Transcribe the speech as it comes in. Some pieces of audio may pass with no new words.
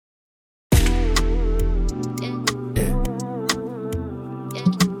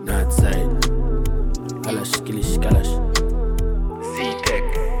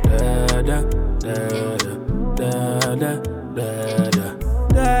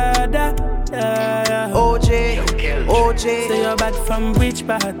Say you're bad from which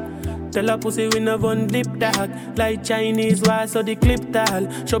part? Tell a pussy we no one lip tag. Like Chinese war, so the clip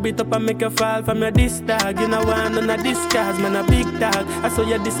tag. Show it up and make you fall from your disc tag. You know one on a discard, man a big tag. I saw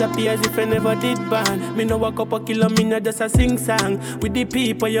you disappear as if I never did ban. Me no walk up a kilo, me no just a sing song. With the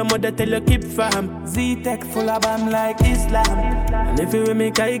people your mother tell you keep fam. Z-Tech full of bam like Islam. And if you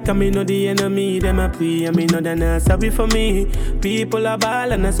make I come, me know the enemy. Them a pray and me know they not sorry for me. People a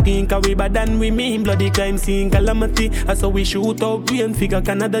ball and a skin, cause we bad than we mean. Bloody crime scene calamity. I saw we shoot out brain figure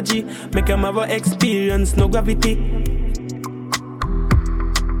Canada G. Make them have a experience, no gravity.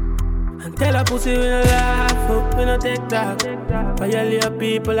 And tell a pussy we no laugh, we no take that. Violate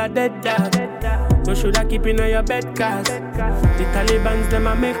people are dead dog. You shoulda keep in your bed cause the Talibans them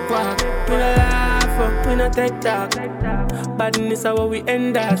a make quack. We no laugh, we no take that. Badness is how we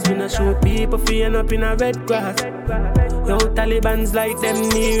end us. We no shoot people feeling up in a red grass. Yo, Talibans like them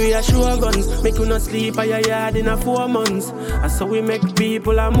near a sure guns. Make you not sleep at your yard in a 4 months. And so we make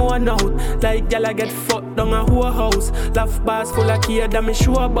people a mourn out. Like y'all get fucked down a whole house. Laugh bars full of kids that me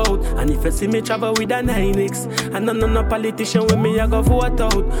sure about. And if you see me travel with a 9X and no politician with me I go vote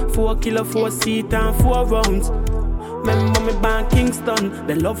out. 4 kilo, 4 seat and 4 rounds. Remember me born Kingston.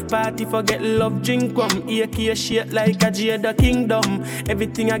 The love party forget love drink rum. AK shit like a Jada Kingdom.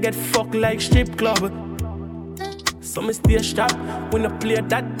 Everything I get fucked like strip club. So me stay sharp. When I play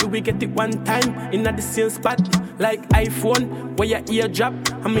that, we get it one time in the same spot. Like iPhone, where your ear drop.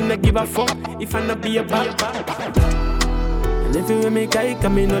 I mean I give a fuck if I not be a bad. And if you make I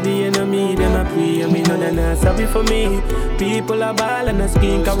come, me know the enemy. Them a pray and me know they not sorry for me. People are ball and a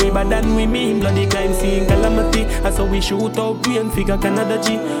skin, cause we bad than we mean. Bloody crime scene calamity. And so we shoot out brain figure Canada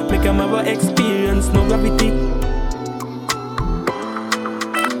G. Make them have a experience, no gravity.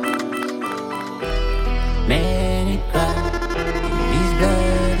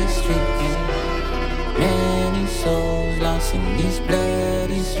 In these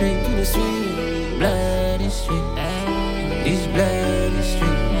bloody streets, bloody streets, these bloody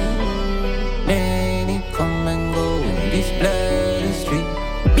streets. Many come and go in this bloody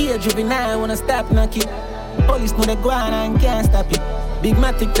street. Be a juvenile, wanna stop knocking. Police know they go on and can't stop it. Big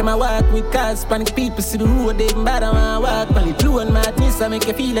matic to my walk with cars. Panic people see the road, they bad on my walk. Panic blue and madness, I make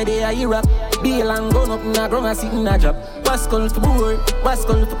you feel like they are Europe. Be a long gun up in the ground and sit in a drop. What's called for board, what's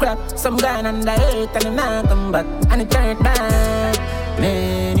called for crap. Some guy on the earth and they not come back. And it turned back.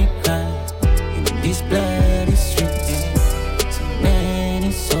 Many cries in this bloody street. So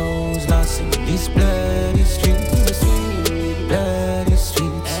many souls lost in this bloody street. Bloody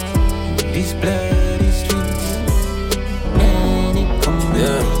streets, these bloody streets. Many come and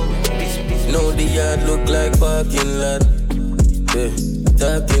go. Know the yard look like parking lot. Yeah.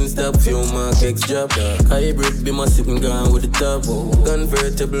 Talking stop, few mark extra. Hybrid be my sitting gun with the top.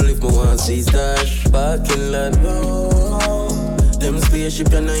 Convertible if me want see stars. Parking lot. Them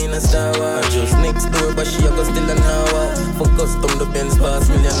spaceship you know in a Star Wars. Just next door but she a go still an hour. For custom the Benz pass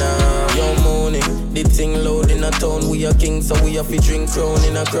millionaire. Young money, the thing loud in a town. We a king so we have to drink crown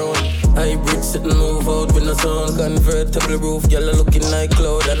in a crown. Hybrid sit and move out with no sound. Convertible roof, y'all looking like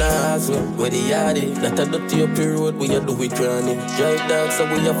cloud. And I ask me, where the yard is? That a dirty up the road, we a do it granny. Drive dogs so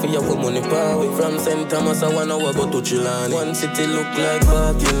we have to have money power. From St. Thomas I wanna go to Chilani. One city look like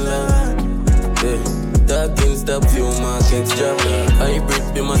parking lot. Yeah. Talking stop, few markets drop.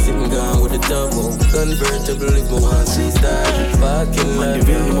 Hybrid be my sitting gun with the top. Convertible if me want see stars. Parking lot.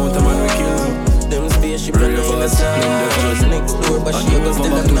 The man we kill. Them spaceship and the other side. Just next door but she go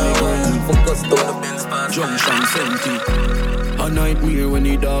still an hour. Focus on the Benz pass. Junction 70. A nightmare when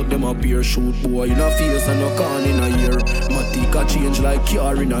the dog them appear. Shoot boy in a face and a can in a ear. Matika change like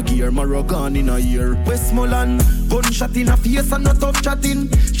car in a gear. Moroccan in a ear. Westmoreland, gunshot in a face and not tough chatting.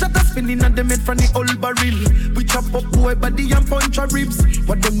 Shot a spinning at them head from the old barrel. We chop up boy body and punch a ribs.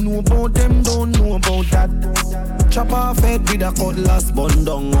 What them know about them don't know about that. Chop off head with a cutlass. Bun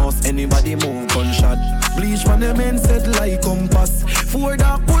down us, anybody move gunshot. Bleach from them men set like compass. 4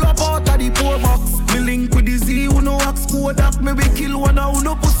 dark pull up out of the poor box. Me link with the Z, who no axe Kodak. Me we kill one who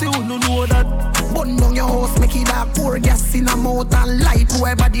no pussy, who no know that. Bun down your house, make it dark. Pour gas in a mouth and light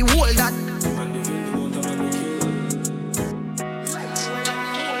whoever the hold that.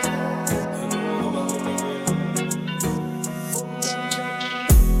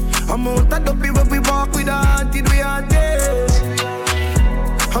 I'm out of the people we walk with until we are dead.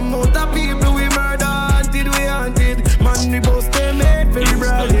 I'm out of people we murder until we haunted. Man, we both stay made for the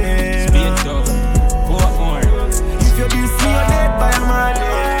brother. If you this see you're dead by a man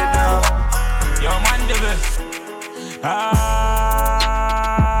now. Yo man, the best.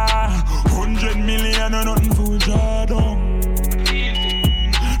 100 million or nothing for Jordan.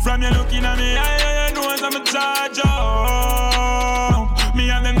 From you looking at me, I know as a I'm a charge up. Me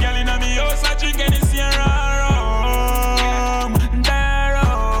and them gal in me house, I drink Hennessy and rum. They're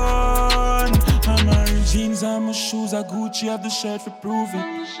on. I'm wearing jeans and my shoes are Gucci, have the shirt for prove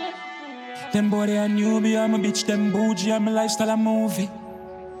it. Them boy they a newbie, I'm a bitch, them bougie, I'm a lifestyle, a movie.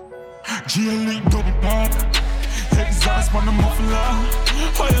 GLE double park, exhaust on the muffler.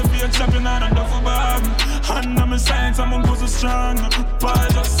 Fire be a champion and a duffel bag. And I'm a science, I'm a go so strong. Paul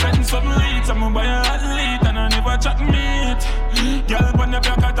just setting some leads, I'm a buy a athlete and I never chat meat. Girl on the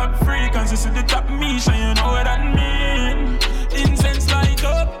back of top freak and she see the top me, so you know what that mean. Incense light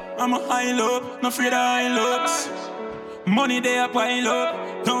up, I'm a high low, no afraid of high looks. Money they a pile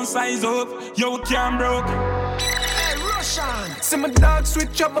up, don't size up, yo can't broke. Hey, Russian! See my dog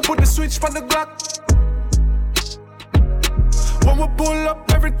switch up, I put the switch for the Glock. When we pull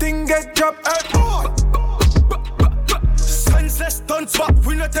up, everything get dropped. Hey. Senseless stunts, but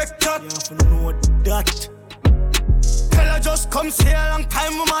we no take that. You know that. Tell her just come stay a long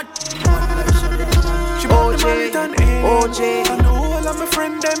time, we mad. She bought the Marathon in. OJ. I know all of my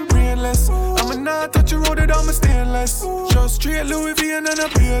friends, them brainless. I'ma not touch a road that I'm a stainless. Just straight Louis V and a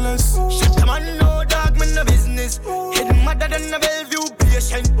peerless. Shit, the man no dog, man no business. Hidden madder than a Bellevue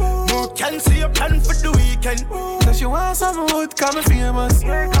patient. No can see your plan for the weekend. Cause you want some wood, call me famous.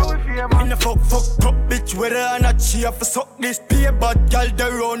 Yeah, call me famous. In a fuck up bitch, whether or not she have to suck this. Be a bad girl, they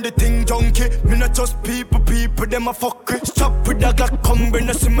round the thing junkie. Me not just people, them a fuck it. Stop with the Glock, come bring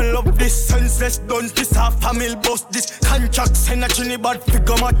us in my love this. Senseless duns, this half family bust this. Contracts and a chinny bad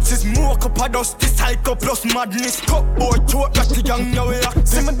figure matches. Smoke up a dust, this psycho plus madness. Cut boy, choke, got the young now we lock.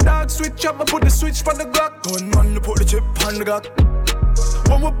 See my dog switch up, I put the switch for the Glock. Gunman, put the chip on the Glock.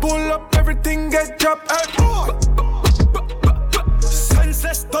 When we pull up, everything get dropped. Hey.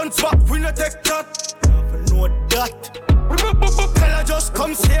 Senseless stunts, but we no take that. Never know that. Tell her just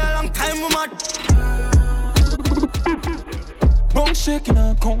come stay a long time, we mad. Bone shaking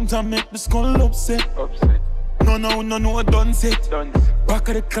and count and make the skull upset. No, done set. Back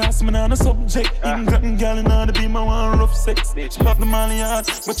of the class, man, on a subject. England gal in order to be my one rough sex. She pop the molly hard,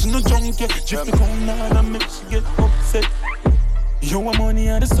 but you no drunk yet. Drift the cone hard and make she get upset. You want money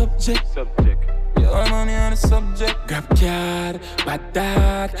on the subject. You want money on the subject. Grab card, bad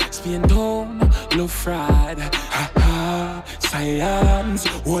dad, spin down, low fried. Ha ha, science,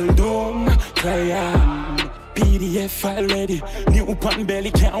 hold on, client. PDF file ready. New pan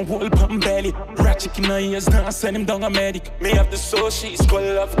belly, can't hold pan belly. Ratchet in her ears, now send him down a medic. Me have the soul, she's skull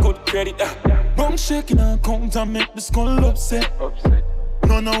have good credit. Bone shaking her count and make the skull upset.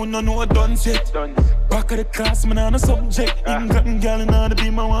 No, done set. Back of the class, man, on a subject. England gal in order to be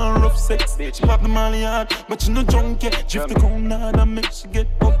my one rough sex. She pop the molly hard, but you no drunk yet. Drift the cone hard and make she get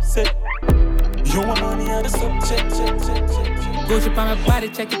upset. You want money on the subject. Gucci pa my body,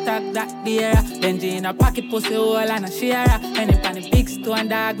 check it out, that the era. Benji in a pocket, pussy hole and a share. Penny pan the big stone,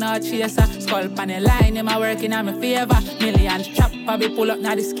 dog, no chaser. Skull pan the line, him a working on my favor. Millions chop, probably pull up,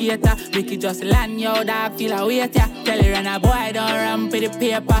 now the skater. Ricky just land, yo, dog, feel a weight, yeah. Tell her and a boy, don't run for the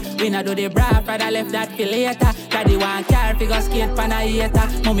paper. We not do the bra, father left that for later. Daddy want car, figure skate pan a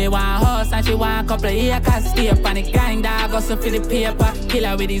hater. Mommy want house and she want couple acres. Stay up on the grind, dog, hustle for the paper.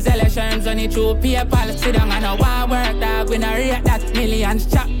 Killer with these elections, running through paper. Sit down and I want work, dog, we not rate that.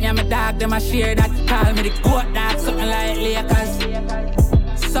 Millions chop, me and my dog, them a share that. Call me the goat dog, something like Lakers.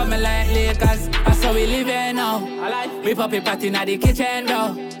 Something like Lakers. That's how we live here now. We pop it party in the kitchen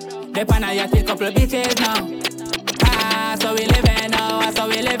though. They pan a yacht, a couple of bitches now. That's how we live here now. That's how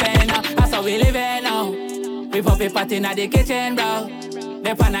we live here now. That's how we live here now. We pop it party in the kitchen bro.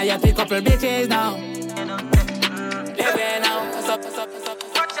 They pan a yacht, a couple of bitches now. Live here now. What's up?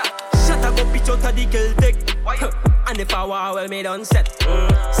 Shut up, go bitch out of the girl dick. And if I war, well, me done set.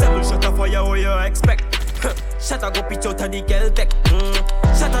 7 shot of fire, what you expect? Shut up, go pitch out of the girl tech.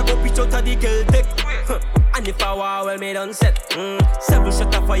 Shut up, go pitch out of the girl tech. And if I war, well, me done set. 7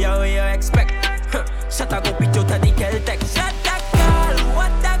 shot of fire, what you expect? Shut up, go pitch out of the girl tech. Shut that girl,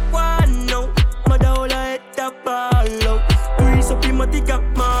 what that one now? Mother, all I hit the ball out. Grease up in my tick up,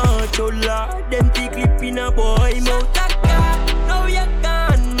 macho la. Them tick clip in a boy mouth. That girl, now you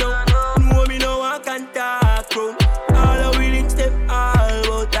gone now. No, me no one can talk from. All the willings, them all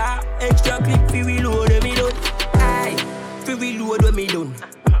about that. Extra clip, fi reload when me done. Aye, fi reload when me done.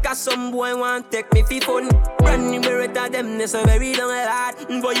 Cause some boy want take me fi fun. Brand new Beretta, them they so very long a lot.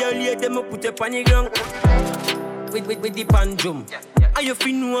 Violate them, I put up on the ground. With the panjum. And you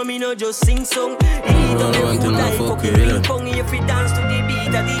fi know me no just sing song. Eat on every good life, fucking ring pong. You fi dance to the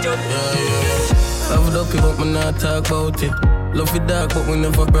beat of the drum. I've lucky but me not talk about it. Love it dark but we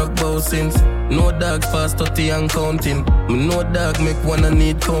never broke about since. No dogs past 30 and counting. Me no dog make one and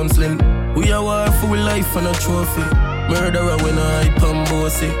need counseling. We are war for life and a trophy. Murderer when I hype and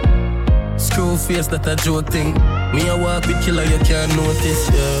bossy. Screw face that a joke thing. Me a walk with killer you can't notice,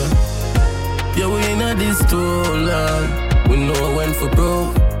 yeah. Yeah, we inna this too long. We know when for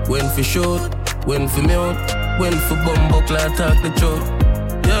broke, when for short, when for mute, when for bumbo clock talk the truth.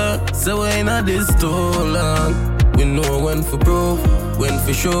 Yeah, so we inna this too long. We know when for broke, when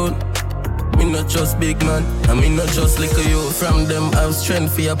for short. Me not just big man, and me not just liquor you. From them have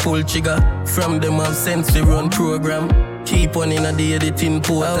strength for your pull trigger. From them have sense to run program. Keep on in the editing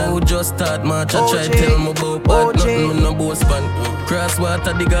port. I would just start march and try tell me about bad. Nothing me no boast man. Cross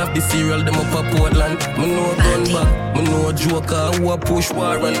water dig off the cereal them up a Portland. Me know gun back, me know joker who a push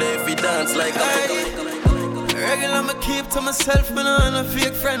war and every dance like a regular me keep to myself, me no want a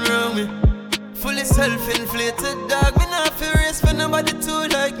fake friend around me. Fully self-inflated dog, me not feel race for nobody too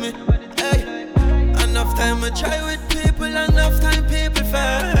like me. Hey, enough time I try with people, enough time people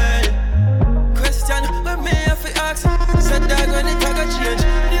fail. Question when me have to ask, said dog when it take a change.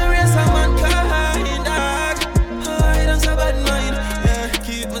 The race of mankind, dog. I don't have bad mind. Yeah,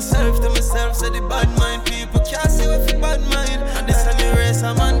 keep myself to myself, say the bad mind people can't see with the bad mind. And this is the race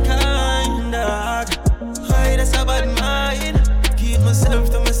of mankind, dog. I don't have bad mind. Keep myself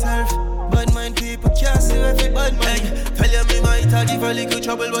to myself. Bad mind people can't see every bad mind. Tell you me might have give a little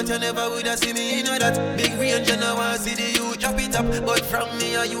trouble, but you never would have seen me, you know that. Big range and I want to see the youth drop it up. But from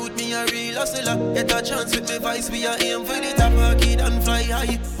me a youth, me a real hustler. Get a chance with me vice, we a aim for the top. A kid and fly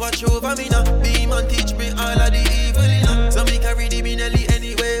high, watch over me now. Beam and teach me all of the evil, you know. So me carry the Benelli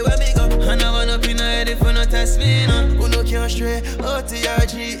anywhere where me go. And I want up in the head if you no test me, you know. Who no can't stray,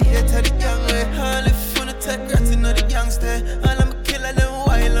 OTRG, here to the gang way. All if you no take rats in the gangster. All I'm a killer them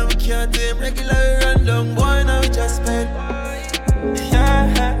while I'm can't tame. Regular random boy now we just spend.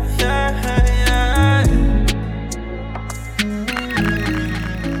 Yeah, yeah, yeah.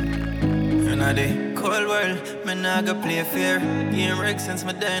 In a the cold world, me nah go play fair. Game wreck since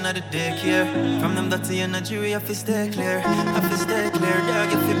me dying at the daycare. From them dirty energy we have to stay clear. Have to stay clear,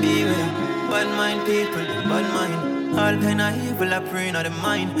 dog, if you beware. Bad mind people, bad mind. All kind of evil I pray in the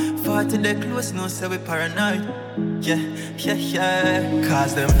mind. Far to the close, no say we paranoid. Yeah, yeah, yeah.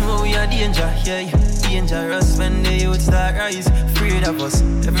 Cause them know we are danger, yeah. Dangerous when the youth start rise. Afraid of us.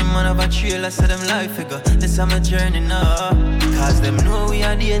 Every man have a trail, I say them life figure. This is my journey now. Cause them know we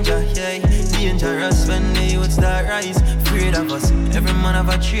are danger, yeah. Dangerous when the youth start rise. Afraid of us. Every man have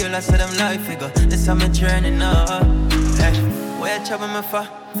a trail, I say them life figure. This is my journey now. Hey, where you trouble me for?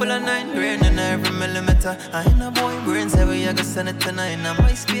 Full of 9 grain in every millimeter. I ain't no boy brains every I go send it to 9. Now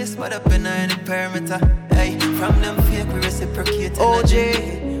my space but up in any perimeter. Hey, from them fake we reciprocate energy.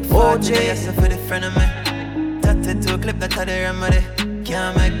 OJ, yes, for the friend of me. Tatted to a clip that had the remedy.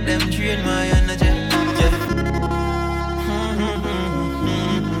 Can't make them drain my energy. Yeah.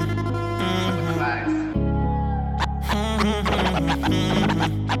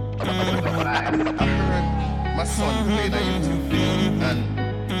 My son played a YouTube video and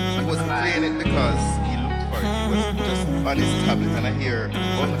he wasn't playing it because he looked for it. He was just on his tablet and I hear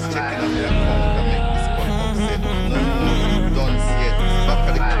checking on the account and make this one upset. No, done yet. Back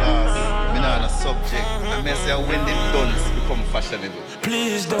at the class, banana subject. And I say when the duns become fashionable.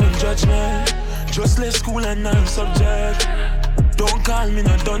 Please don't judge me. Just let school and I'm subject. Don't call me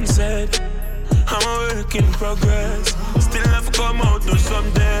not done said. I'm a work in progress. Still have to come out do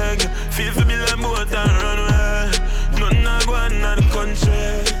something. Feel for me like more than run away. Nothing I go on in the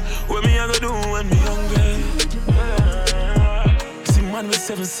country. What me I go do when me hungry? See man with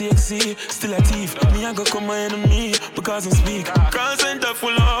 760, still a thief. Me I go come my enemy because I speak. Call center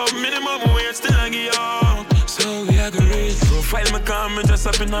full of minimum wage, still I get up. So we are great. Profile me come me just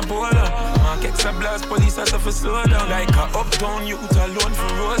up in a border. Markets a blast, police a suffer slow down. Like a uptown youth alone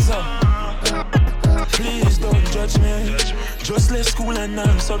for Rosa. Please don't judge me. Just let school and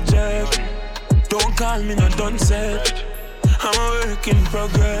I'm subject. Don't call me not done said. I'm a work in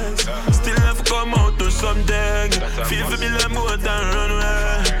progress. Still have to come out to something. Feel for me like more than run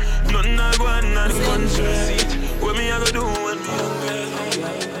away. Nothing I go on in the country. What me I go do when me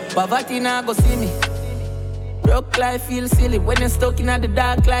hungry? Poverty nah go see me. Broke life feel silly when you're stuck in the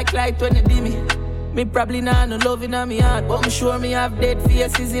dark like light when you dim me. Me probably nah no love in my heart, but me sure me have dead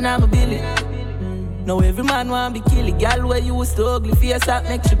faces in my belly. Now every man want be killy. Girl where you was ugly, face that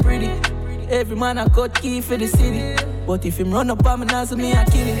makes you pretty. Every man a cut key for the city. But if him run up on me now, so me a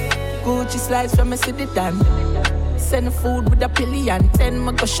kill it. Gucci slides from a city tan. Send the food with a pillion. Then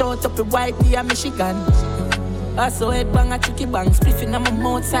me go short up a white tea and Michigan. I saw head bang a tricky bang. Spliffing on my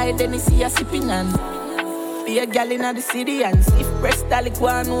mouth side, then you see a sipping on. Be a gal in the city and if breast dalik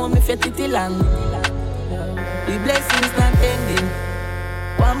one know me fit it long. The blessings not ending.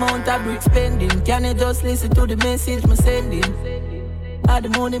 One amount of brick spending. Can you just listen to the message me sending? All the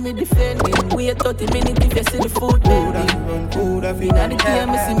money me defending. Wait 30 minutes if you see the food pending. Inna the day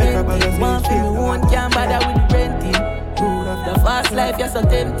me cementing. One for me own, can't bother with the renting. The fast life you're so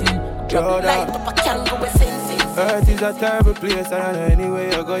tempting. Drop light up a can go with sensing. Earth is a terrible place, and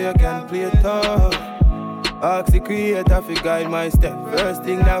anywhere you go you can play it tough. Ask the creator to guide my step. First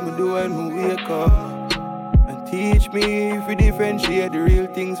thing that me do when me wake up, and teach me if we differentiate the real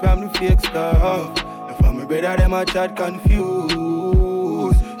things from the fake stuff. And for my brother them a chat confused.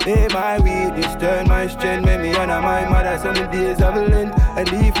 May my weakness turn my strength. Make me honor my mother some days of length. And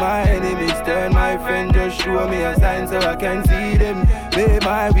if my enemies turn my friend, just show me a sign so I can see them. May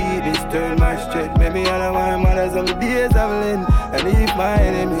my weakness turn my strength. Make me honor my mother some days of length. And if my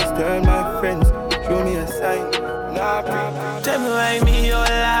enemies turn my friends, show me a sign. Nah, tell me why me, oh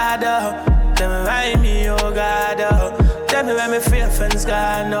Lord, oh. Tell me why me, oh God, oh. Tell me why me fear friends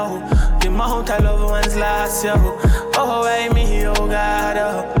gone now. The amount of loved ones lost, yo. Oh, why me, oh God,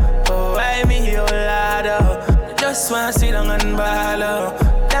 oh. Oh, why me, oh Lord, oh. I just wanna sit down and ball,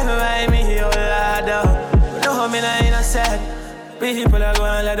 oh. Tell me why me, oh Lord, oh. No, me not innocent. People are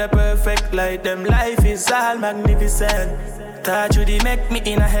going like the perfect light. Them life is all magnificent. Thought you did make me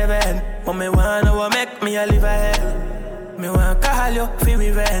in a heaven, but me wanna what make me a live a hell. Me wanna call you for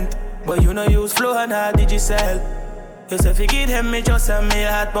event, but you no use flow and how did you sell? You say fi give them me just and me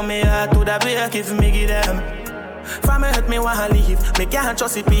heart, but me heart to the break if me give them. From me hurt me wanna leave. Me can't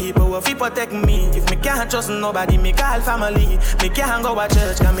trust the people who fi protect me. If me can't trust nobody, me call family. Me can't go to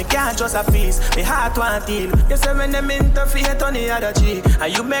church, cause me can't trust a feast. Me heart want heal. You say when them interfere on the other cheek,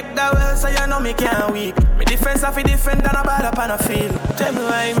 and you make that well so you know me can't weak. Me defense I fi defend and I bad up and I feel. Tell me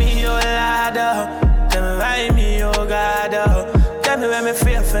why me, oh Lord, oh. Tell me why me, oh God, oh. Tell me where me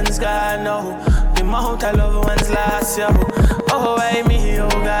fear friends gone now. The amount of loved ones lost, yo. Oh, why me, oh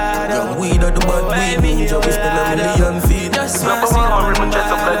God, oh. Young weed or the bad weed, me just spend a million feet. Just want to see them rip my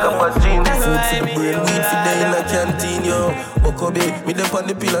chest up like a bad jean. Food for the brain, weed for day in a canteen, yo. Okabe, me dip on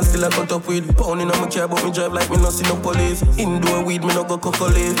the pill and still I cut up with. Pounding on my car, but me drive like me no see no police. Indoor weed, me no go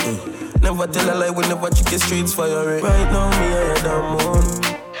cocolate. Never tell a lie, we never check the streets fire. Right now, me higher than moon.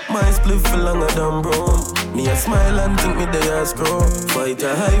 My split for longer than brown. Me a smile and think me they a scroll. Fight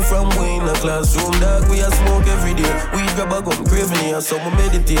a high from way in a classroom. Dog, we a smoke every day. We grab a gun, craving here, so we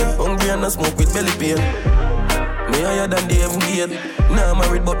meditate. Hungry and a smoke with belly pain. Me higher than the M gate. Nah,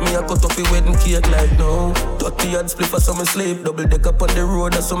 married, but me a cut off the wedding cake like no. 30 odd split for some sleep. Double deck up on the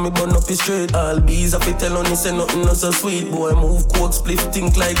road, that's so me burn up the street. All bees have to tell on me say nothing not so sweet. Boy, move coke, split,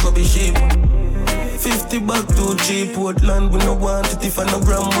 think like rubbish sheep. 50 back too cheap, Portland, we no want it if I no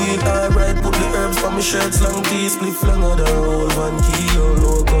gram weed. Alright, put the herbs for me shirts, long teeth, split longer than roll, one key, or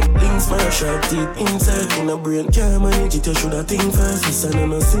logo. Links for your sharp teeth, insert in a brain, can't manage it, you shoulda think first. Listen, I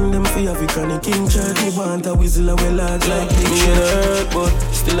no sing them for every chronic king church. Me want a whistle away large like big shit. Me hurt, but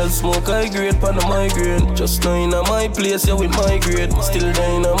still a smoke, I grade pan a migraine. Just now in my place, yeah, with my grade. Still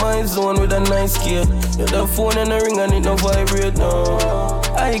there in my zone with a nice kid. Yeah, the phone and a ring and it no vibrate, no.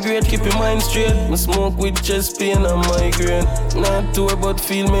 I grade, keep your mind straight. Me smoke with chest pain and migraine. Not tour, but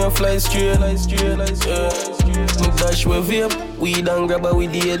feel me a fly straight. Me dash with vape, weed and grab a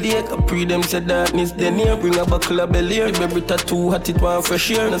with the headache. I pre them say darkness, then here bring a buckle of belly. The baby tattoo, hot it want fresh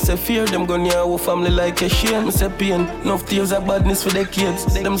air. No say fear, them gun near our family like a share. Me say pain, enough tears of badness for the kids.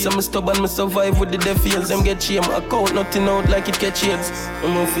 Them say me stubborn, me survive with the deaf ears. Them get shame, I count nothing out like it catch hits.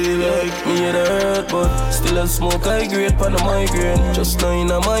 I'ma feel like me it hurt, but still a smoke, I grade pan a migraine. Just now in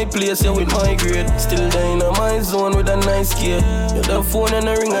my place, yeah, with my grade. Still there in my zone with a nice kid. Yeah, the phone and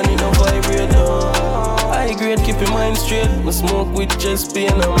a ring and it no vibrate, no. I grade, keep your mind straight. Me smoke with chest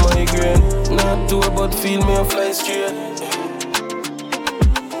pain and migraine. Not tour, but feel me a fly straight.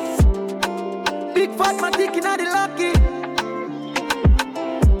 Big fat man dick inna the lucky.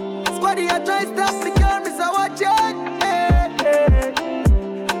 Squaddy a try stop me, can't miss a watch it.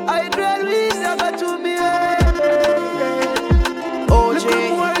 I drill weed, I got to me.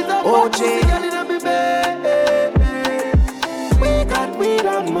 OJ. We got weed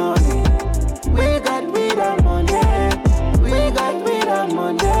and money. We got weed and money. We got weed and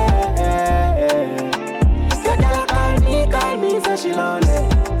money. Your girl call me, say she lonely.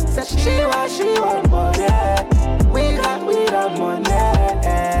 Say she want money. We got weed and money.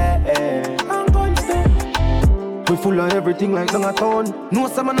 I'm gonna say we full of everything like down a town. No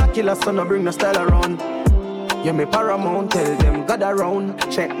some man a killer, son I bring the style around. Yeah, me paramount, tell them God around.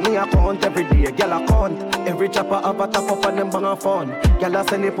 Check me account every day, girl account. Every chopper have a top up and them bang a phone. Girl a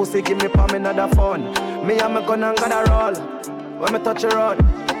send the pussy, give me palm another phone. Me and my gun and God a roll. When me touch a road,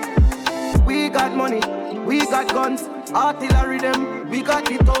 We got money, we got guns, artillery them, we got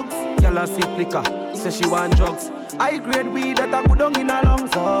the thugs. Girl a sip liquor, say she want drugs. High grade weed that a good on in her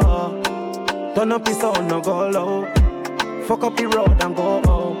lungs. Oh, turn up his sound, no go low. Fuck up the road and go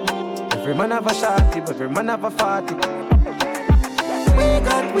home. Every man have a shotty, but every man have a fatty. We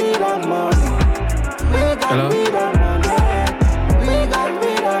got weed and money. We got weed and money. We got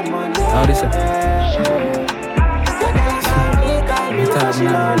weed and money. How this is?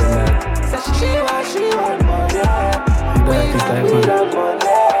 She want money. We got weed and money.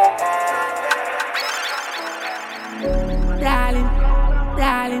 Darling,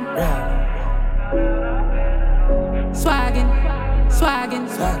 darling. Swaggin', swaggin',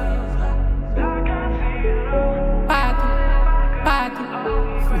 party, party.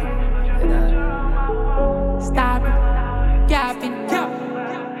 Stop it, capping.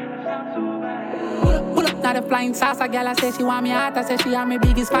 Pull up, now the flying salsa. Girl, I say she want me hot. I say she am my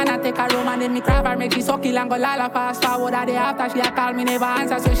biggest fan. I take her home and then me crab her, make she suck it and go lala fast forward. At the after she a call me never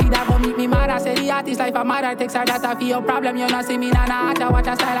answer, so she da go meet me mad. I say the artist life a mother takes her data for your problem. You know see me na na watch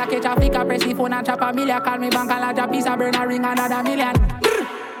her style. I catch a flick, I press the phone and chop a million. Call me bank and lodge a piece of burn a ring another million.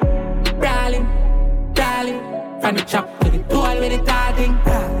 Brawling, brawling, from the chop to the tool with the tarting.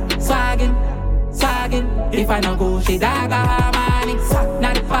 Swaggin', swaggin'. If I no go, she dagger her money.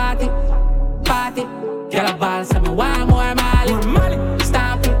 Not the party, party. Girl a ball, so me want more Mali.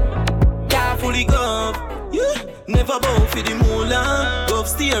 Stamp it, yeah. Fully gov, yeah. Never bow for the moolah. Gov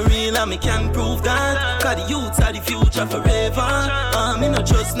stay real and me can prove that. Cause the youths are the future forever. Me no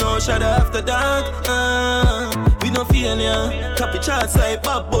just no shadow after dark. We no failure. Copy charts like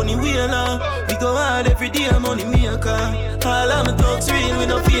Bob Bunny Wheeler. We go hard every day, money maker. All of my talks real, we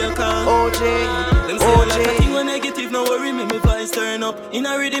no faker. OJ, them say like a thing when negative, no worry me voice turn up. In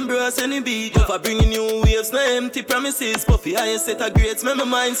a rhythm brass any beat. For bringing new waves, no empty promises. Puffy higher set of grades, my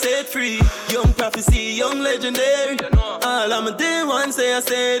mind set free. Young prophecy, young legendary. All of my day one say I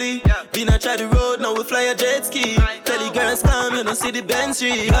steady. Been a try the road, now we fly a jet ski. Tell the girls come, you don't see the bench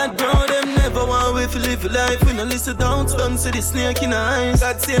tree. God bro, them never want we to live a life. We no listen down, don't see the snake in the eyes.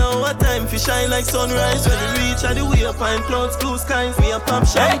 God say how what time fi shine like sunrise. When we reach at the way up and clouds, blue skies. We a pop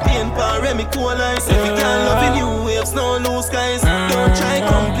champagne, pan Remy cool ice. Every girl loving new waves, no loose skies. Don't try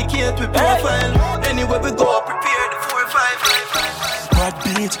complicate with profile. Anywhere we go, prepare the 4, 5, 5, 5. Bad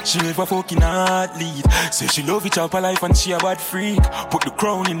bitch, she never fucking hard lead. Say she love it up her life and she a bad freak. Put the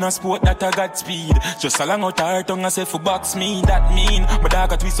crown in a sport that I got speed. Just a long out her tongue and say for box me. That mean, my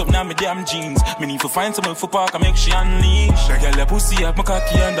dog a twist up now my damn jeans. Me need to find someone for park and make she unleash. The girl a pussy up my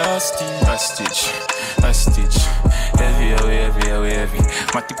cocky and a stitch. A stitch, a stitch. Heavy, oh heavy, oh heavy.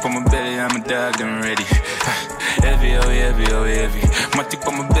 My tip on my belly and my dog them ready. Heavy, oh heavy, oh heavy. My tip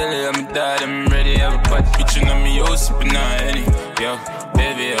on my belly and my dog them ready. Have a bad bitch on me, oh sippin' on any. Yo,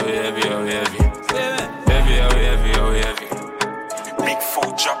 heavy, oh heavy, oh heavy. Heavy, oh heavy, oh heavy. Big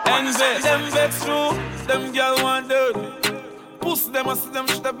food drop on the side. Them vex through, them girl want dirty. Pussy them and see them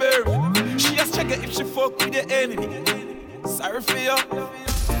shit a berry. She just check it if she fuck with the enemy. Sorry for you.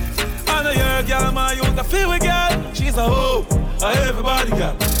 I know your girl, my youth, a feel with girl. She's a hoe, a everybody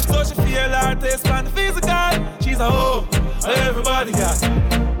girl. So she feel her taste and the physical. She's a hoe, a everybody girl.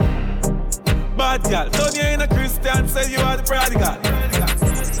 Bad girl, turn you in a Christian, say you are the prodigal.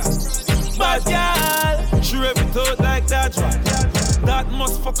 Bad girl, she rip it out like that right. That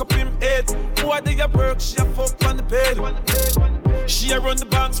must fuck up him head. Why do you work, she a fuck on the bed. She a run the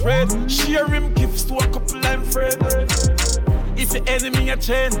bank spread. She a rim gifts to a couple I'm friends. If your enemy a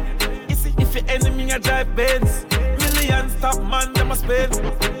chain, if your enemy a drive Benz, millions top man them a spend.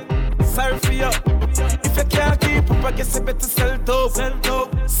 Sorry for you. If you can't keep up, I guess you better sell dope.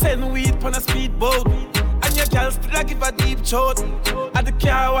 Send weed on a speedboat, and your girl still a give a deep choke at the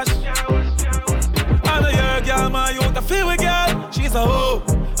car wash. I know your girl, my youth, a feel with girl. She's a hoe,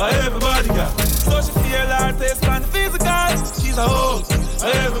 a everybody girl. So she feel her taste and physical. She's a hoe,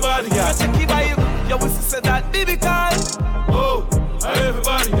 a everybody girl. Check it by you, your whistle said that baby call. Oh, a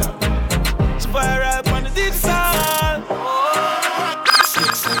everybody girl. She viral on the digital.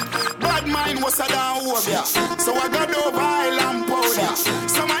 Bad mind was a down over, so I got over island powder.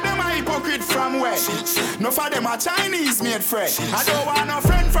 Some of them are hypocrite from where? No for them are Chinese made friend. I don't want no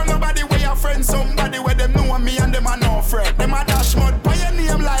friend from nobody where your friend. Somebody where them know me and them are no friend. Them are dash mud by your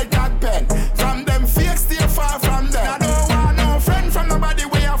name like that pen. From them fake stay far from them. I don't want no friend from nobody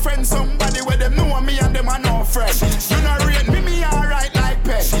where your friend. Somebody where them know me and them are no friend. You know rate me alright like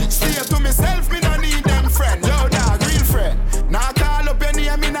pen. Stay to myself, me don't need them friend. Yo dog, real friend. Now call up your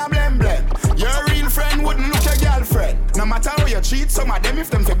name in a blem blem. Your real friend wouldn't look your girlfriend. No matter how you cheat, some of them if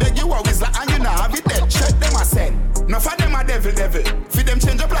them for beg you always like and you not have it dead. Check them a send. No for them a devil. Feed them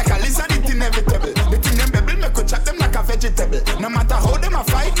change up like a lizard. rebel. No matter how them a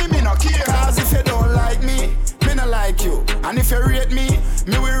fight me no care. Cause if you don't like me no like you. And if you rate me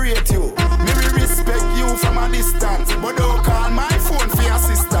will rate you. Me will respect you from a distance. But don't call my phone for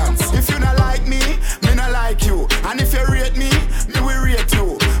assistance. If you not like me no like you. And if you rate me will rate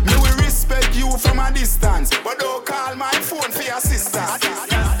you. Me will respect you from a distance. But don't call my phone for assistance.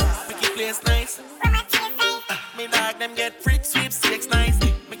 Make it place nice. Me dog them get freak sweepstakes nice.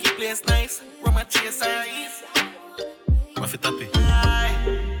 Make it place nice. Roma chase eyes. What's it happy?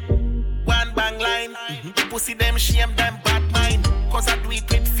 One bang line. Pussy them shame them bad mind. Cause I do it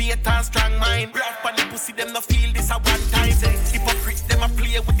with faith and strong mind. Rough on the pussy them no feel this a one time. Hypocrite them a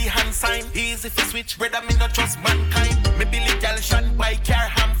play with the hand sign. Easy for switch, brother me not trust mankind. Me Billy gal shan by car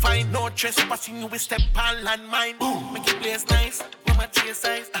ham fine. No trespassing you with step on landmine. Make it place nice, Roma chase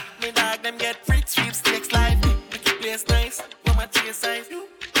eyes. Me dog them get free sweepstakes life. Make it place nice, Roma chase eyes.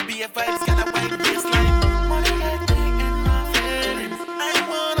 Be a vibes, get a white baseline. Money like me in my feelings. I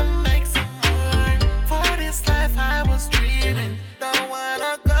wanna make some more. For this life I was dreaming. Don't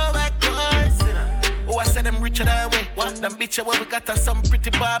wanna go backwards. Oh, I said I'm richer that way. What? Them bitch, where we got us some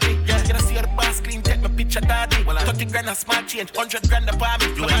pretty Barbie. Yeah, you see how the boss clean, take my picture daddy. Well, 30 grand a smart change, 100 grand a palm.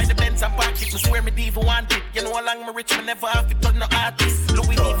 You buy the Benz and park it, me swear me diva want it. You know how long me rich, me never have to turn no artist.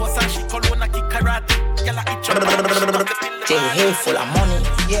 Louis V, Versace, Cologne, kick karate. Girl, I itch up. Jay Hay full of money,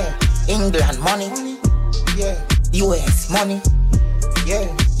 yeah. England money, yeah. US money, yeah.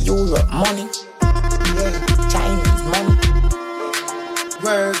 Europe money, yeah. Chinese money.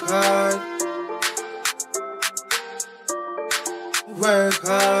 Work hard. Work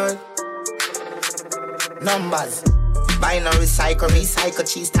hard. Numbers. Buy no recycle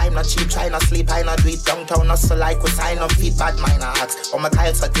cheese, time not cheap, try not sleep, I not do it downtown, not so like we sign up feet, bad mind hearts. Oh my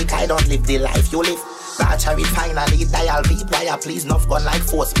tired so thick, I don't live the life you live. Batch I read finally, dial beat, wire please, enough gun like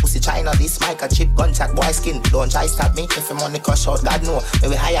force. Pussy China, this microchip, gunshot, boy skin. Don't try stop me, if the money cost out, God know.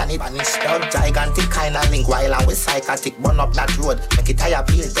 Maybe higher need and it's gigantic kind of link, while I'm with psychotic, burn up that road. Make it tire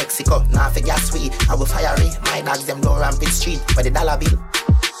peel, Mexico, now for gas sweet. I will fire it, my dogs them low rampant street, for the dollar bill.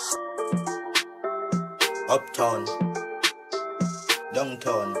 Uptown,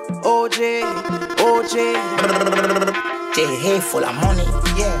 downtown. OJ. Jay Hay full of money,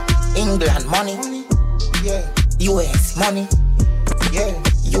 yeah. England money, yeah. US money, yeah.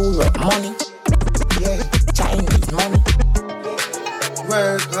 Europe money, yeah. Chinese money.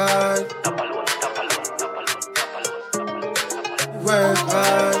 Work hard. Work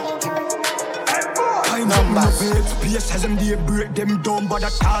hard. Numbers. Place as them they break them down by the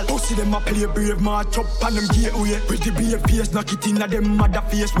call. Pussy them a play brave, march up on them gateway. Pretty brave face, knock it in at them mother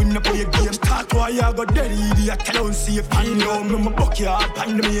face when they play games. Start why I go dead idiot, tell on safe. I know me my bucky hard,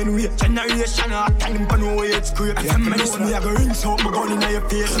 on the main way. Generation hard, time for no way it's great. Them miss me, I go rinse out my gun in your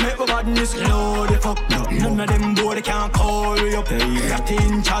face. Make my badness low, they fuck no. None of them boy, they can't call me up. Got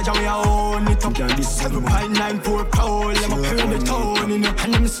in charge and we own it up. 7.94 proud, let me turn the tone in up.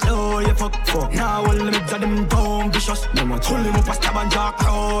 And them slow, you fuck. Now all the mids of them dumb vicious. Pull them up a stab and jaw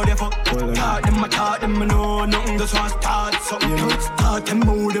crowd, you fuck. Talk them, I know nothing just want to start something. Start them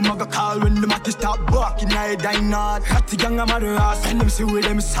move, them I go call when them at the start barking, I die not. Got the gang of mother ass, send them see where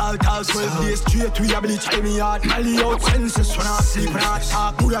them salt house. 12 days straight, we have bleach me hard. Mally out senses when I sleep and I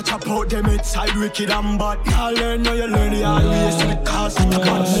talk. Who ya chop out them inside wicked and bad. Now learn, now you learn the hard ways. And the cause of the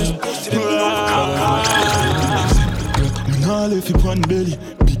madness, pussy them Me nah left you on belly,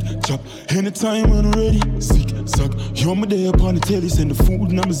 big chop. Anytime when I'm ready, sick suck. You're my day upon the telly, send the food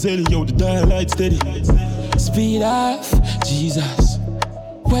and I'm a zelly. Yo, the dial light steady. Speed off, Jesus.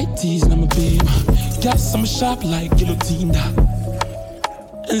 White tees and I'm a baby. Gas, I'm a sharp like guillotine.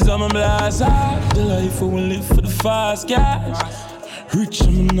 And some blast out the life I will live for the fast cash. Rich,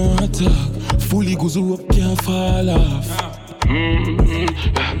 I'm not talk. Fully goes up, can't fall off.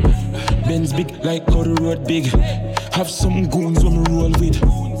 Benz big like how the road big. Have some goons when me roll with.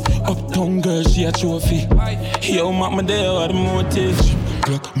 Uptown girl, she a trophy. Yo, my day or the motive.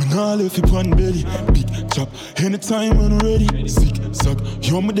 Glock, me nah left you on belly. Big chop, anytime when I'm ready. Sick suck,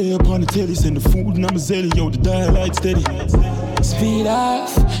 you're my day upon the telly. Send the food and I'm a zelly. Yo, the dial light steady. Speed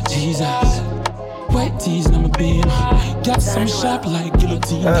off, Jesus. White tees and I'm a beam. Got some sharp like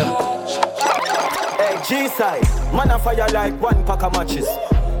guillotine. Hey, G-side, man a fire like one pack of matches.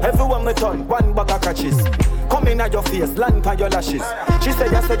 Everyone me turn, one bag of catches. Come in at your face, land on your lashes. She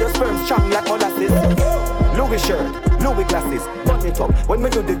said you said your sperm strong like molasses. Louis shirt, Louis glasses. Burn it up, when me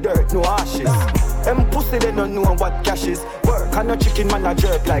do the dirt, no ashes. Them pussy they don't know what cash is. Work and no chicken man a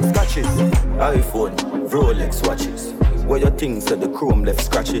jerk like scratches. iPhone, Rolex watches. Where you think said the chrome left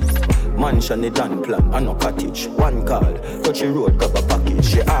scratches? Mansion it done plan, and no cottage. One call, touchy road, grab a package.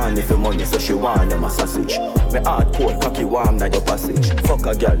 She on if the money, so she want them a sausage. Me heart cold, cocky warm, na your passage. Fuck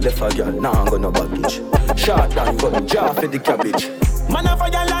a girl, left a girl, now I'm gonna baggage. Short and gun, jar for the cabbage. Man a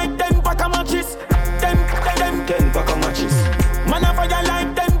fire like 10 pack of matches. 10 pack of matches. Man a fire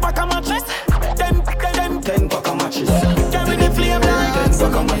like 10 pack of matches. 10 pack of matches. Carry the flame like 10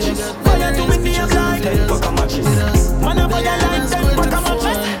 pack of matches. Fire to me feel like 10 pack of matches. Man a fire like 10 pack of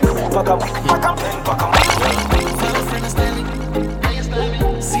matches. Pack of 10 pack of matches.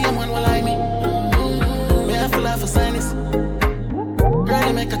 See him when will I me. Me I feel like for sinus.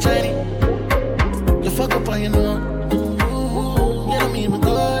 Granny make a Chinese. You fuck up on your know. You know me, my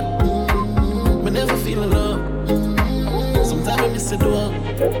God. Me never feel alone. Sometimes I miss the door.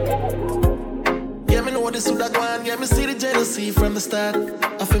 Yeah, me know this would have gone. Yeah, me see the jealousy from the start.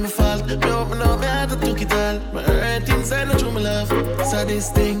 I feel me fault. Me open up, me heart, I took it all. My hurt inside, no true, my love.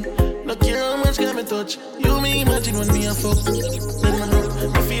 Saddest thing. No care how much can me touch. You me imagine when me a fuck. Then I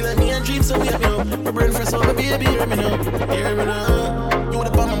know. Me feel like me and dream, so we have me up. My brain fresh, so my baby, hear me now. Hear me now. You would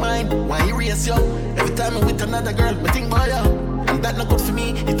up on my mind. Why you erase you? Every time I'm with another girl, me think about you. And that not good for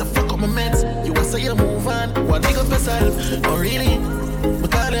me. It a fuck up my meds. You want say you move on. What dig up yourself? Oh really? Me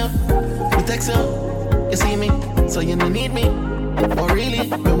call you. Me text you. You see me, so you don't need me. Oh really?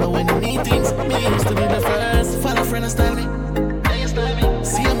 Remember when you need things? Me used to be the first. Follow friend and style me. Yeah, you style me.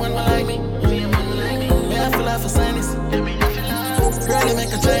 See him when I like me. Me I feel like for sinus. Girl, you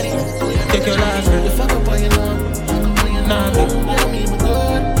make a Chinese. Take your life, girl. You fuck up on your know. Nothing. Yeah, me my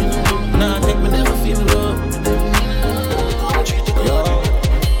God. Nothing. Me never feel love. Yo.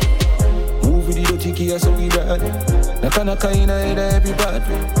 Move with the dirty key, so we bad. Naka in a head of every part.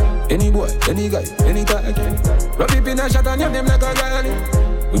 Any boy, any guy, any tag. Rub it in a shot and your name like a girl.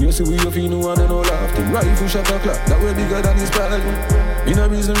 When you see we you feel no one and no laughing. Rifle shot a clock, that way bigger than his body. Me no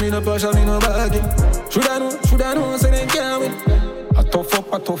reason, me no passion, me no bagging. Should I know, say they can't win. A tough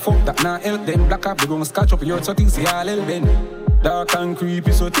up, that not help them. Black up, they gon' scratch up your so things see all help them. Dark and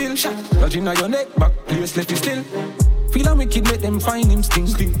creepy, so till shot. Lodging on your neck, back place left it still. Feel a wicked, make them find him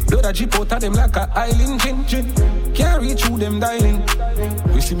sting. Blood a drip out of them like a island gin. Can't reach through them dialing.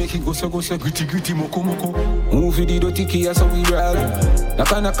 We see make it go so gritty, moko. Move with the dirty key, so we brawl.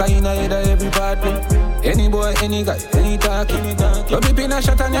 Naka in a head of every party. Any boy, any guy, any talking. Rub it in a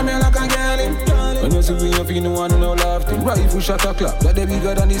shot and you me like a girl. When you see we up, you know one no laughing. Rifle shot a clock, that they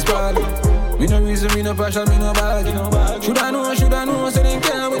bigger than this party. Me no reason, me no passion, me no bag. Should I know, say they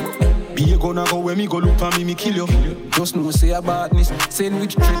can't win. Be a gonna go when me go look for me kill you. Just know say a badness. Saying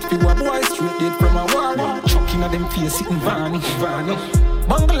which threat for a boy straight dead from a war. Chucking at them face sitting vanish.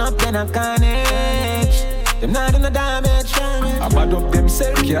 Bungle up then a carnage. Them not in the damage. I bad up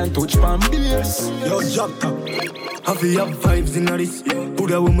themselves, can't touch pan beers. Yo, jump top. Have you have vibes in this?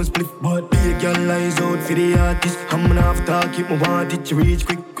 Put a woman split, but be a girl lies out for the artist. I'm gonna have to keep my want it to reach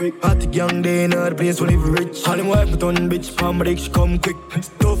quick. Hot young day in her place, we live rich. All them wife put on bitch, palm break, she come quick.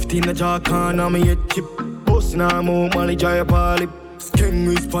 Stuffed in the jar, can on me a chip. Boss now, move, money, dry up all lip. Skin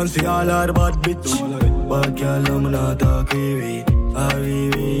response, all our bad bitch. Bad girl, I'm not talking with.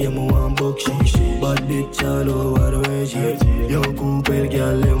 I'm a one book shit. Bad bitch all over the way shit. Yo, cool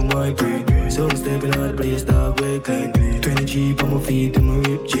girl, them white green. So I'm stepping out the place, stop way clean. 20 cheap on my feet and my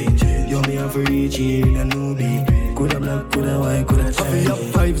rib change. Yo, me have to reach here in a new me. Coulda black, coulda white, coulda change. I feel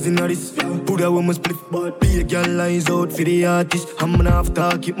vibes in this. Put a woman split, but be a girl lies out for the artist. I'm gonna have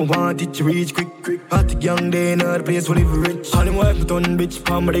to keep my want it to reach quick. Hot young day in her place, we live rich. All them wife put on bitch,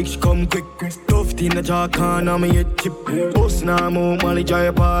 palm break, she come quick. Stuffed in the jar, can on me a chip. Boss now, move, money, dry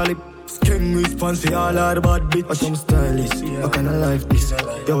up all lip. Skin response, all our bad bitch. But I'm stylish, what kind of life this?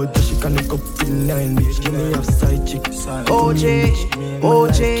 Yo, she can look up in 9 bitch. Give me a side chick.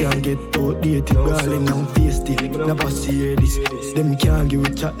 OJ. Can't get outdated, darling, I'm feisty. Never see this. Them can't give a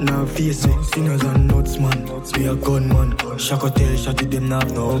chat, now face it. Sinners and nuts, man. Be a gunman. Shaka tell, shot it, them not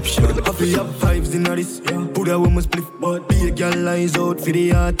have no option. I feel have vibes in this. Put a woman split, but be a girl lies out for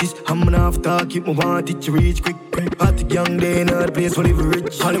the artist. I'm gonna have to keep my want it to reach quick. Hot young day in her place, we live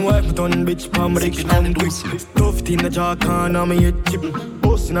rich. All them wife put on bitch, palm break, she come quick. Stuffed in the jar, can on me a chip.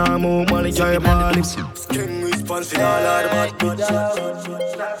 Boss now, move, money, dry up all lip. Skin response, all our bad bitch.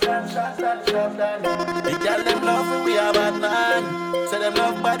 They tell them love when we are bad man. Say them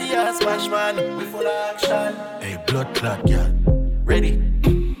love body and smash man. We full of action. Hey, blood clot, yeah. Ready?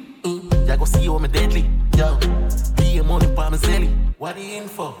 Ya go see how me deadly. Yo, be money pa me zelly. What the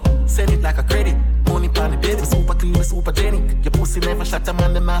info? Send it like a credit. Money pa me baby, super clean, me super genic. Your pussy never shot a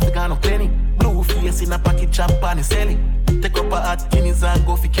man, them half got no penny. Blue face in a pocket, chop pan and sell it. Take up a hot guineas and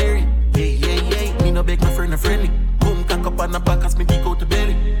go for carry. Yeah. Me no beg my friend a friendly. Boom, cock on the back as me dig out the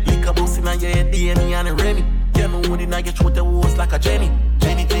belly. Lick a bus in your head, DNA and a Remy. You know what in your throat, the was like a Jenny.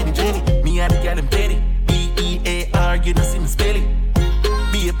 Jenny. Me and the girl them petty. B-E-A-R, you don't see me spell it.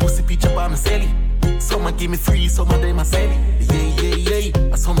 Be a pussy picture by my celly. Some give me free, some of them I sell it.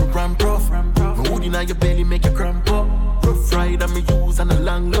 Yeah. I saw me ram prof. My wood in your belly make you cramp up. Rough ride and me use and a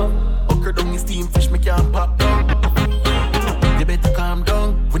long love. Okra down your steam fish, me can't pop down. You better calm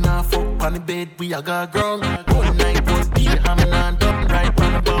down. We not fuck on the bed, we a got ground. One night was beer, I'm an done. Right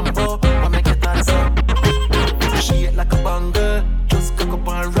on the bumper, I make it answer. She hit like a banger. Just cock up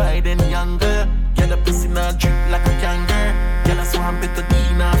and ride and younger. Get the pussy not drip like a kangaroo. Get a swamp it to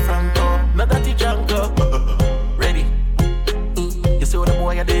Dina Franco. Now that he drunk up. Ready? You see what the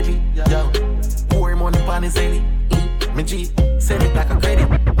boy a deadly? Yo, pour him on the pan his belly. Me G, send it like a credit.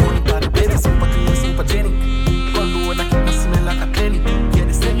 Money pan the baby, super clean, super Jenny. Condo that keep me smell like a penny. Yeah,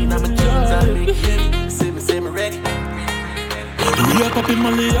 they send me now my jeans and make heavy. Say me ready. We are popping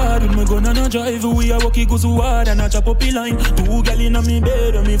Molly hard with my gun and a drive. We are walking go so hard and a chop up the line. 2 gal in a me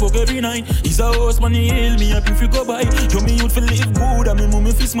bed and me fuck every night. He's a horse man, he hail me up if you go by. Yo, me youth feel live good and me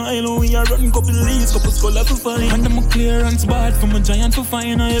mommy feel smile. We are running couple leaves, couple scholar for fine. And I'm a clearance bad from a giant for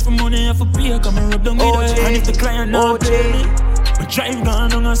fine. I have money, I have a pay, come and rub down with her. And if the client not pay me, I drive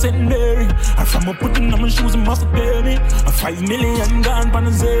gone on a secondary. And from a putting on my shoes, I'm off to pay me. A 5 million gone pan a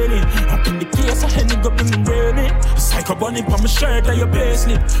zelly. Up in the case, I had to go bring the ready. A psycho bunny on my shirt like your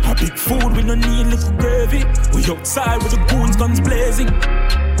payslip. A big food, we no need little gravy. We outside with the goons, guns blazing.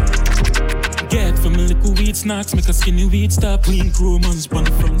 Get from a little weed snacks, make a skinny weed stop. Clean crew, man, spun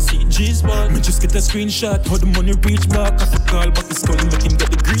the front seat, G-spot. Me just get a screenshot, how the money reach back. I call back the skull, make him get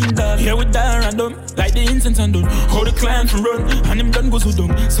the green dot. Here we die random, like the incense and done. How the client for run, and him done goes who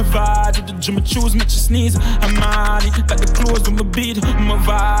done. Survive with the gym, I choose, make you sneeze. I'm on it, got the clothes on my beat. My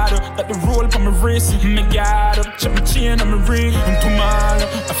vital, got the roll on my wrist. Me got up, check my chain on my ring. And tomorrow,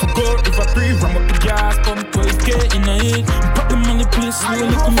 I forgot if I breathe. Ram up the gas, pump 12K in the head. Pop them on the place, slow,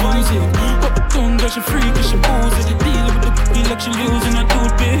 little music. Tongue got you free, cause she boozy. Deal with the cookie like she losing a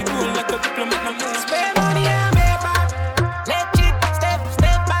toothpick. Roll like a diplomat, no move. Spend money and make back. Let it step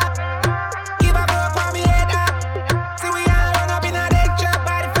back. Give a fuck for me head up. See we all run up in a dead trap.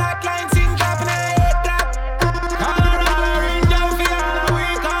 By the fat line, sing drop in a head clap. All a ring down for all a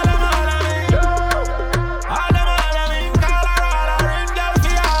week. All them all a ring. All them all a ring. All a ring down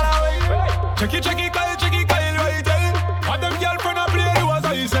for all a week. Check it, Kyle, right there. What them girl friend a play, do as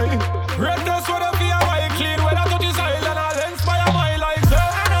I say. Red dress with a feel white clean. When I touch his island, I'll inspire my life. So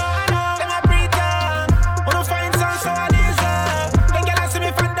I know, them a pretend. Wanna find some so I deserve. Then girl I see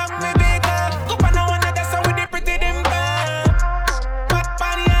me from down me bigger. Go on now and that's how we the pretty dimple. But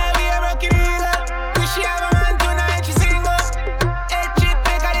funny how we a rocky dealer. Wish she have a man tonight, she single. Head chick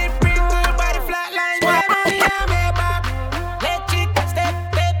make a dip bring her body flatline. Spend money on me back. Let chick step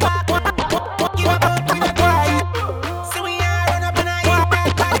back. Give a fuck with a boy. See we are run up in a heat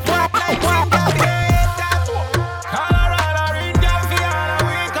back.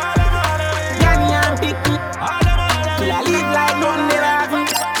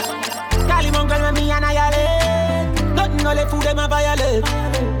 Food them a violate.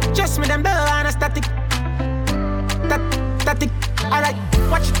 Just me them bell and a static. Static. Alright,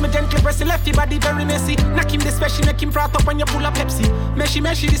 watch it, me gently press the lefty body very messy. Knock him this special, make him frat up when you pull up Pepsi.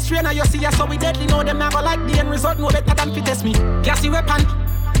 Meshy, this trainer you see us so we deadly. Know them never like the end result, no better than fit test me. Gassy weapon,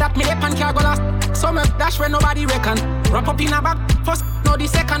 that me weapon can't go last. So me dash when nobody reckon. Wrap up in a bag, first, no the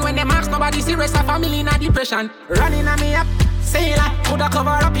second. When them ask nobody serious, a family in a depression. Running on me up, sailor, coulda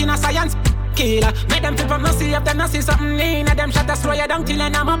cover up in a science. Killer. Make them feel from no see if them no see something in them shot a slow you down till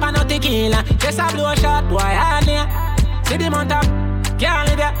I'm up and no tequila. Just a blow shot, boy, hardly. See them on top, can't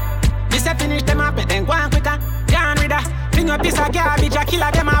live ya. This a finish them up, then go on quicker. Can't read that. Finger piece of garbage, a killer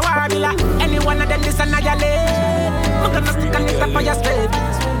them a warbler. Any one of them listen to your leg. I'm gonna stick on it up for your slave.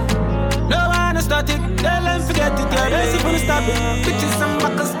 No one to start it, tell them forget it. You're basic when you stop it. Bitches some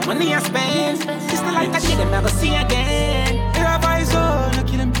buckles, money I spend. It's not like I did them, never see again. If I saw, no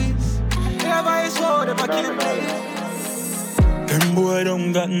kill them please. Them boy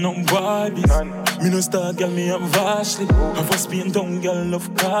don't got no vibes. Me no star girl, me up vastly. I'm for Spain down girl,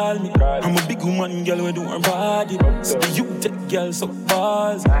 love call me. I'm a big woman girl, we do her body. So the you take girl so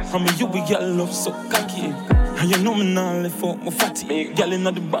balls. I'm a you girl, love so cocky. And you know me now left out my fatty. Girl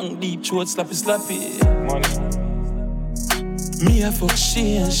inna the bank, deep throat, slappy. Me a fuck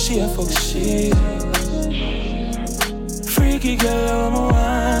she and she a fuck she. Freaky girl, I'm a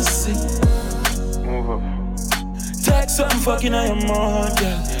want see. Text something fucking on your mouth,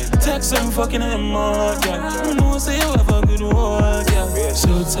 yeah. text them fucking him out, yeah. You know say you have a good work, yeah.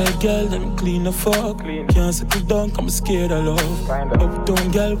 So tight girl, let me clean the fuck. Can't settle down, I'm scared of love.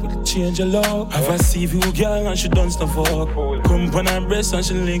 Uptown girl with a change of love. Have a see you girl and she done stuff fuck. Come on her breast and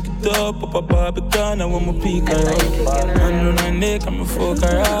she link it up. Up a Barbican, I want my peak her up. Man on her neck, I'm a fuck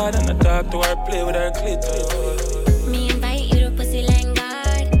her hard. And I talk to her, play with her clit. Me invite you to pussy land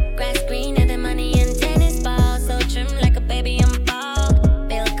guard. Grass green and the money and tennis ball. So trim like a baby, I'm bald.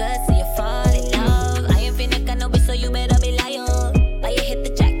 Feel good so you fall in love. I ain't finna got no bitch so you better be loyal. Why you hit the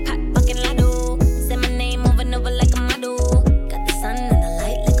jackpot, fucking lotto. Say my name over and over like a model. Got the sun and the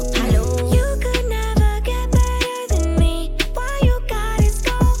light like a palo. You could never get better than me. Why you gotta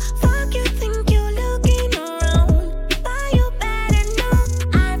go? Fuck you think you looking around. Why you better know?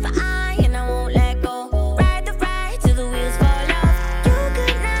 Eye for eye and I won't let go. Ride the ride till the wheels fall off. You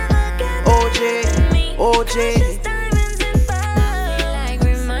could never get better than me. OJ.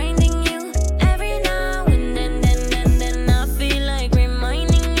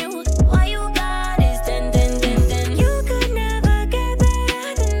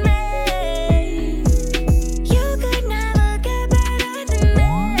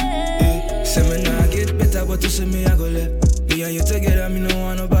 Me, I go left. Me and you together, me no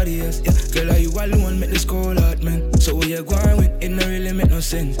want nobody else. Yeah, girl, are you alone? Make this call out, man. So where you going with? It no really make no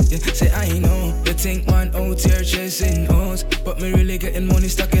sense. Yeah, say I know you think man out here chasing us, but me really getting money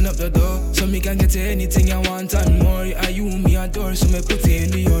stacking up the door, so me can get to anything I want and more. Yeah, you me adore, so me put it in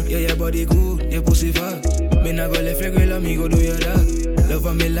the yard. Yeah, your body good, your pussy fast. Me nah go left your girl and me go do your that. Love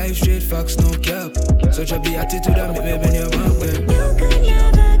on me life straight facts, no cap. Such a be attitude and make me bend your back. Yeah. You could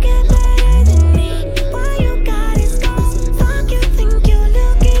never get better than me. Why you gotta go? Fuck you think you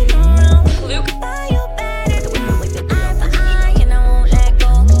looking around. Why you better go? Eye for eye and I won't let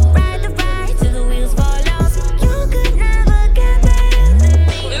go. Ride the ride till the wheels fall off. You could never get better than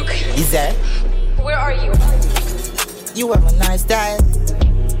me. Is that? Where are you? You have a nice style.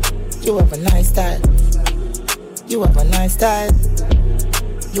 You have a nice style. You have a nice style.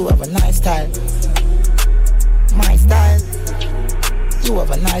 You have a nice style. My style. You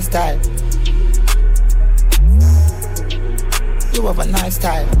have a nice style. You have a nice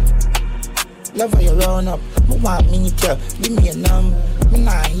style. Love how you round up. Me want me need you. Give me a number. Me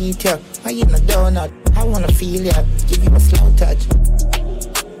nah eat you. I eat no donut. I wanna feel you. Give you a slow touch.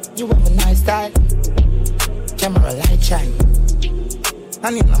 You have a nice style. Camera light shine.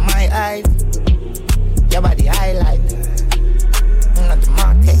 And in my eyes, your body highlight. Not the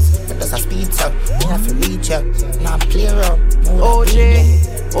market, but there's a speed up. You have to reach up. Now play up. OJ,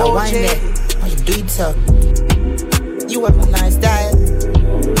 OJ, how you do it, sir? You have a nice style.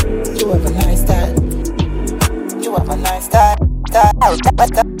 You have a nice style. You have a nice style. Oh,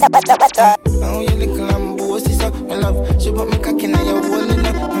 you little lambo, sister, my love. She put me cock in and you roll it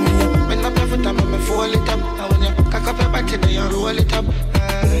up. When up every time, I fold it up. And when you cock up your body, then you roll it up.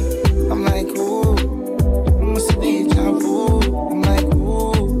 I'm like, ooh, I must see deja vu. I'm like,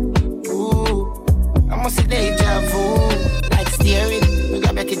 ooh, I must see deja vu. Like steering, we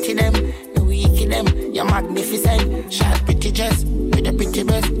got back into them. The weak in them, you're magnificent. Short pretty dress, with a pretty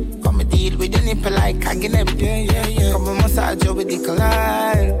breast. Come and deal with your nipple like hugging them. Yeah. Come and massage you with the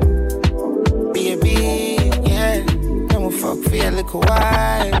collide. Baby, yeah. Come and fuck for your little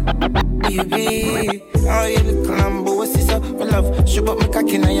while. Baby, oh, you little lambo, what's this up? My love, shoot up my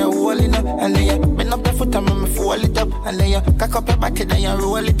cocky and you're rolling up. And then you bend up your foot and me fold it up. And then you cock up your body, then you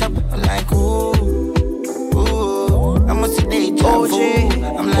roll it up. I'm like, ooh, I must see deja vu.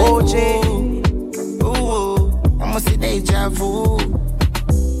 I'm like, ooh, I must see deja vu.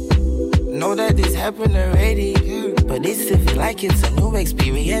 Know that this happened already, but this feel like it's a new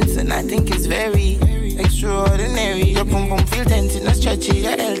experience, and I think it's very extraordinary. Your pum pum feel tense in a stretchy,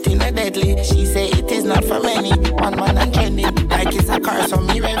 your health in a deadly. She say it is not for many. One man and trending, like it's a car, so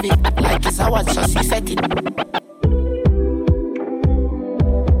me rev it. Like it's a watch, so she set it.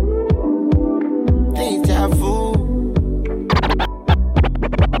 Deja vu.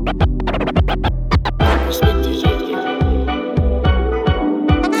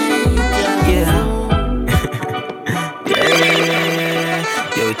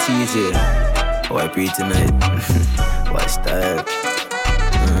 TJ, how I pre tonight? Watch that.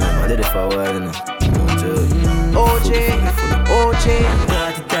 I did it for a while, you know. OJ.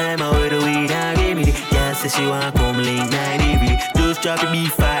 Party time, I wear the weed and give me the gas. Say she want come link 90 really. Just drop it, be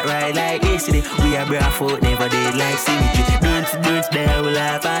fight right like yesterday. We are brave out, never dead like symmetry. Don't there, we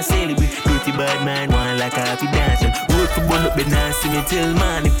laugh and celebrate. Dirty bad man, one like happy dancer. Road for bun up, but now see me till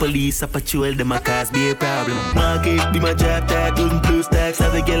morning. Police a patrol, them a cause be a problem. Market be my job tag, doing blue stacks.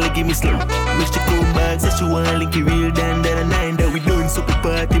 Have a girl give me slow. Wish she come back, say she want link it real than that a nine. That we doing super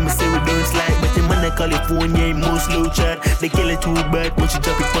party, me say we don't slide. But the man I California ain't most slow chat. They kill it too bad, when she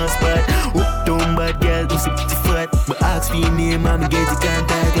drop it on spot. Down bad girl, do see pretty fat. But ask for your name, I'ma get the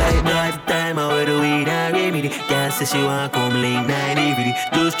contact like no. At the time I wear the weed and remedy. Girl say she want come link 9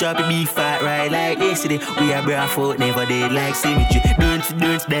 DVD. Just drop it, be fat right like yesterday. We are brave out, never dead like symmetry.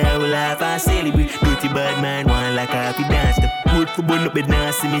 Don't there, we laugh and celebrate. Dirty bad man, one like happy dance. The good for bun up, but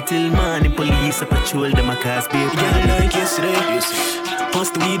now see me till morning. Police a patrol, them a cause be a problem. Yeah, like yesterday. Pass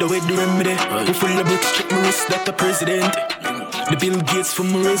the weed away the remedy. We full of bricks, check my wrist, that the president. The Bill Gates for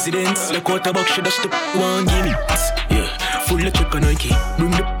my residence. Like quarterback, she dash the one guinea. Yeah, full of check on Nike.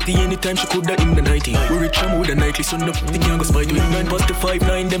 Bring the p anytime she could that in the 90. We rich and with the nightly, so no thing can go spite me. 9 past the 5,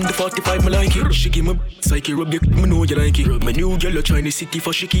 9 them the 45, me like it. She give me psyche rub, me know you like it. My new girl a try the city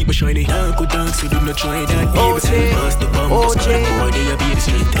for she keep me shiny. Don't go dance, so do not try that. Baby, say pass the bomb, boy, they a be the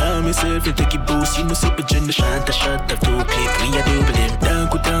street. Tell myself and take it boost, you know super gender shot, a shot of 2 click, we a double them. Don't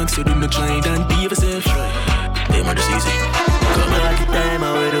go dance, so do not try that. Be yourself, them are just easy. Come on, the time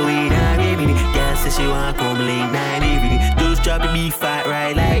I wear the weed and remedy. Girl say she want come link 9 DVD. Just drop it, be fight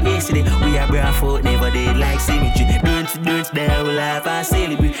right like yesterday. We are brave out, never dead like symmetry. Don't there, we laugh and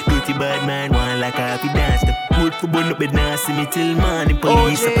celebrate. Dirty bad man, one like happy dance. The good for bun up, but now see me till morning.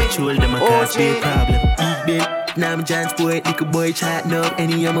 Police a patrol, them a cause be a problem. Eat them. Now I'm John's boy, little boy chatting up.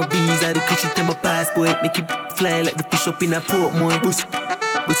 Any of my bees are the cushion to my passport. Make it fly like the fish up in a port, more.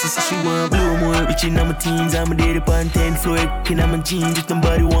 But she say she want blow more. Reaching on my teens, I'm a dead upon 10th floor. Can on my jeans, if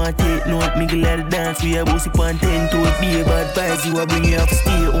nobody want it. No, make a lot of dance, we are bossy upon 10 toes. Be a bad vibes, you are bringing off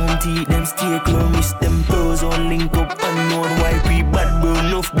stay home teeth. Them stay clone, miss them toes. On link up, unknown, white pre bad bro.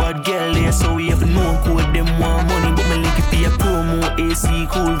 Enough bad girl there, so we have no code. Them want money, but my link it be a promo. AC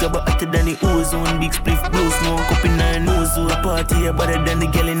cool, got hotter than the ozone. Big spliff, blow smoke up in our nose. So a party better than the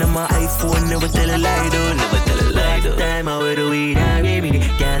girl in my iPhone. Never tell a lie though, never tell a lie though. Time I wear the weed and remedy.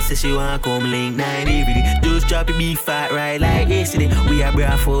 Girl say she want come link 9 DVD. Just drop it, be fight right like yesterday. We are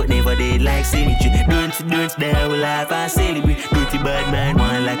brave out, never dead like symmetry. Don't there, we laugh and celebrate. Dirty bad man,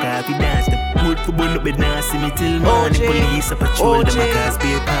 one like happy dance. The good for bun up, but now see me till morning. Police a patrol, them a cause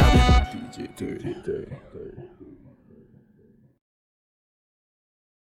be a problem. DJ 30.